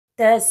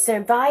The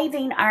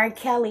Surviving R.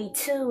 Kelly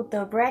 2,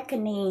 The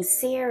Reckoning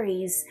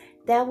series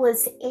that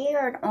was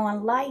aired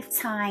on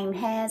Lifetime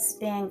has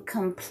been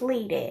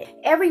completed.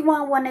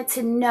 Everyone wanted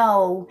to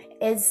know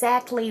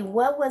exactly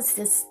what was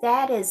the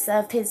status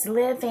of his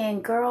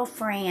live-in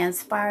girlfriends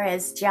as far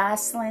as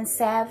Jocelyn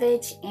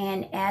Savage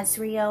and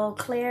AZRIEL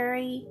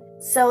CLARY.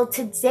 So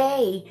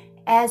today,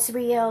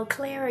 AZRIEL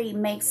CLARY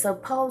makes a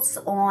post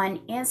on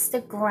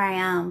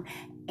Instagram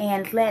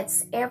and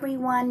lets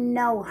everyone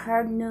know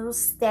her new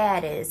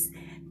status.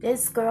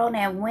 This girl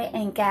that went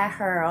and got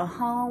her a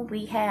home,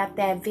 we have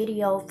that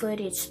video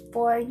footage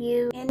for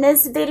you. In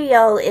this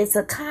video is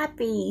a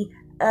copy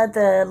of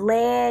the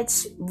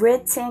alleged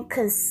written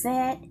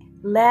consent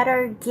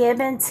letter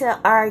given to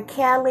R.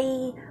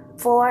 Kelly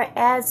for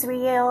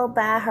AZRIEL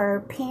by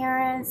her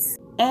parents,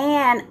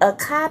 and a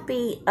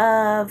copy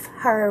of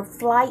her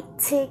flight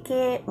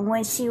ticket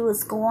when she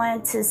was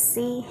going to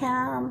see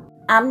him.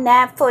 I'm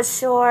not for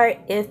sure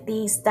if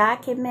these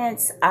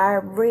documents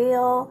are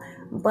real,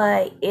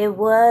 but it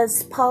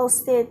was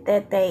posted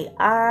that they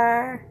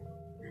are.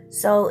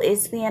 So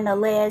it's being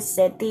alleged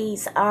that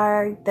these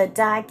are the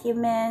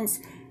documents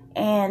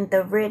and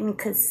the written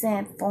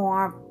consent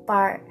form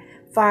far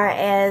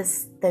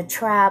as the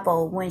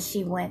travel when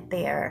she went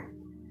there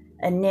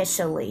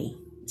initially.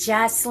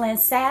 Jocelyn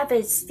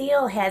Savage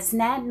still has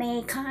not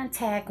made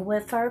contact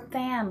with her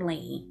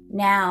family.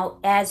 Now,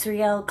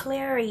 AZRIEL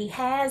CLARY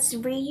has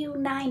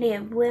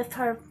reunited with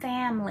her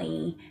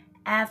family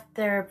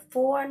after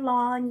 4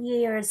 long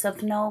years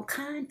of no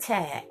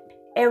contact.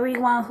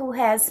 Everyone who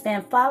has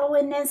been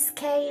following this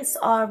case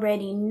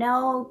already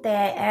know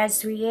that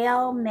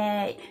AZRIEL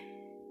met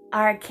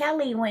R.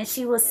 Kelly when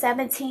she was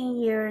 17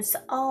 years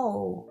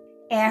old,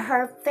 and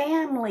her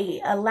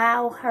family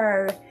allowed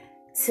her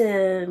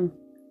to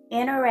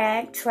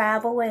interact,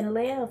 travel, and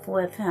live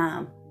with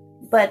him.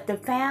 But the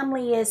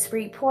family is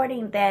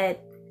reporting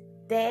that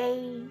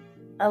they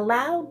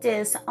allowed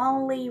this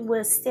only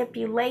with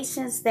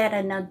stipulations that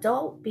an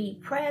adult be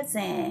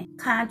present.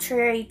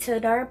 Contrary to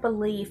their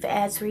belief,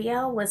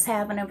 AZRIEL was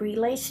having a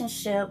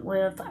relationship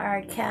with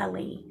R.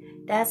 Kelly.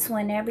 That's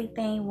when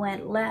everything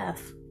went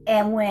left.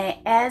 And when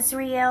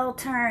AZRIEL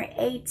turned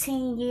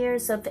 18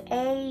 years of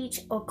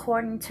age,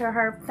 according to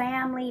her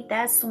family,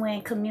 that's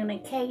when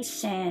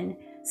communication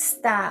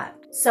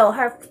stopped. So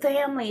her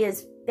family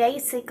is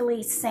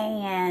basically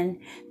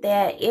saying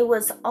that it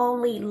was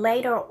only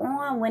later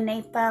on when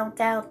they found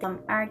out that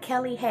R.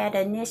 Kelly had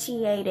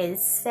initiated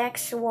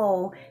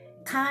sexual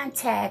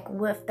contact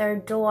with their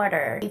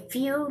daughter a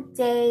few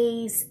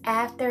days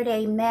after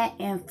they met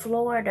in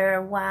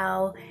Florida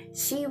while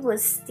she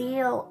was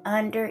still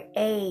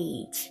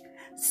underage.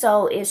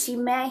 So if she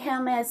met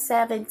him at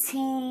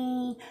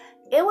 17,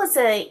 it was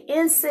an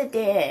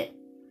incident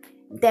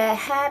that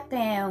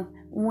happened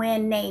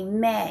when they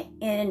met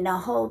in the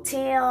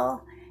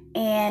hotel,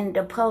 and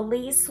the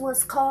police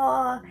was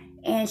called,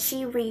 and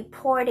she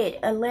reported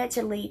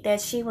allegedly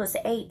that she was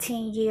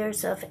 18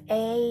 years of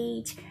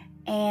age,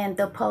 and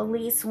the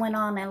police went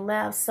on and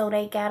left, so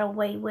they got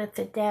away with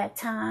it that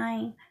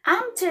time.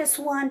 I'm just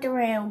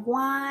wondering,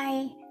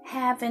 why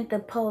haven't the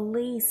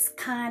police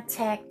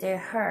contacted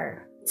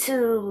her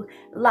to,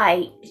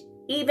 like,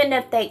 even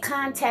if they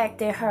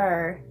contacted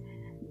her,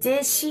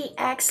 did she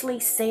actually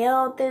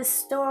sell this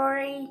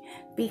story?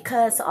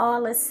 Because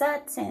all of a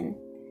sudden,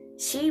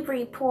 she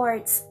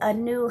reports a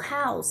new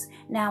house.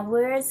 Now,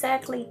 where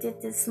exactly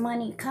did this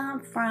money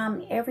come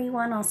from?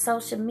 Everyone on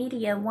social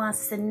media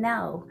wants to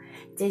know.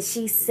 Did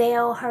she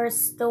sell her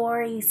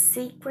story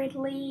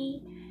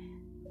secretly?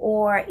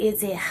 Or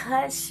is it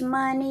hush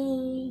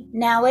money?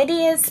 Now, it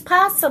is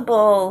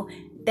possible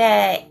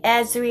that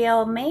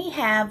AZRIEL may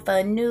have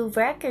a new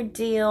record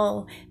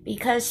deal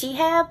because she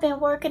have been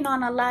working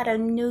on a lot of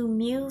new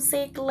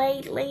music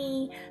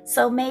lately.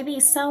 So maybe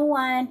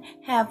someone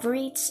have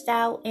reached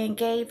out and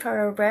gave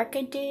her a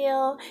record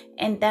deal,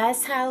 and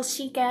that's how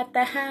she got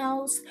the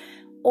house.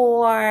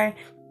 Or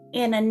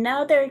in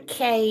another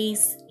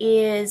case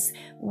is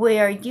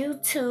where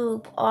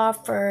YouTube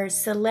offers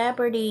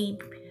celebrity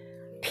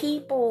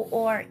people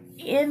or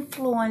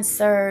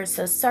influencers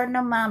a certain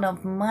amount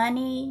of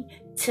money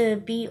to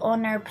be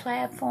on their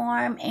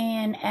platform,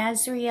 and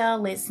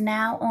AZRIEL is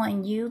now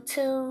on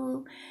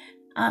YouTube.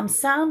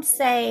 Some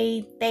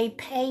say they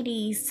pay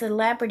these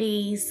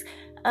celebrities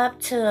up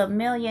to $1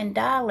 million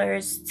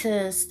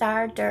to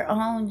start their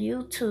own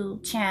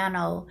YouTube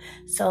channel.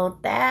 So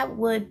that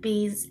would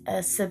be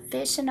a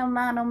sufficient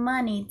amount of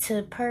money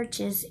to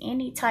purchase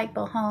any type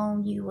of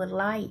home you would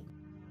like.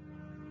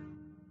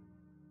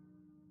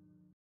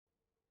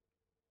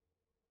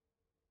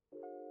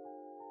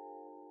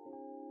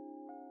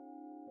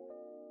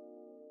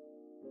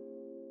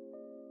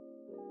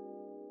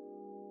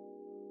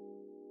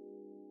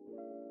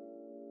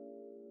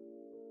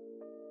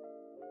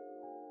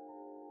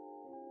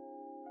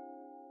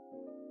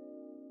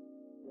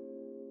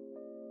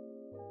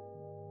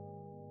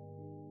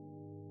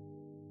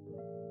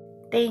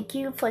 Thank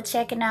you for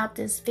checking out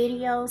this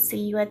video. See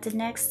you at the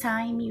next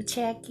time you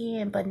check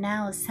in, but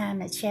now it's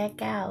time to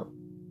check out.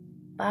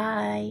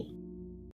 Bye.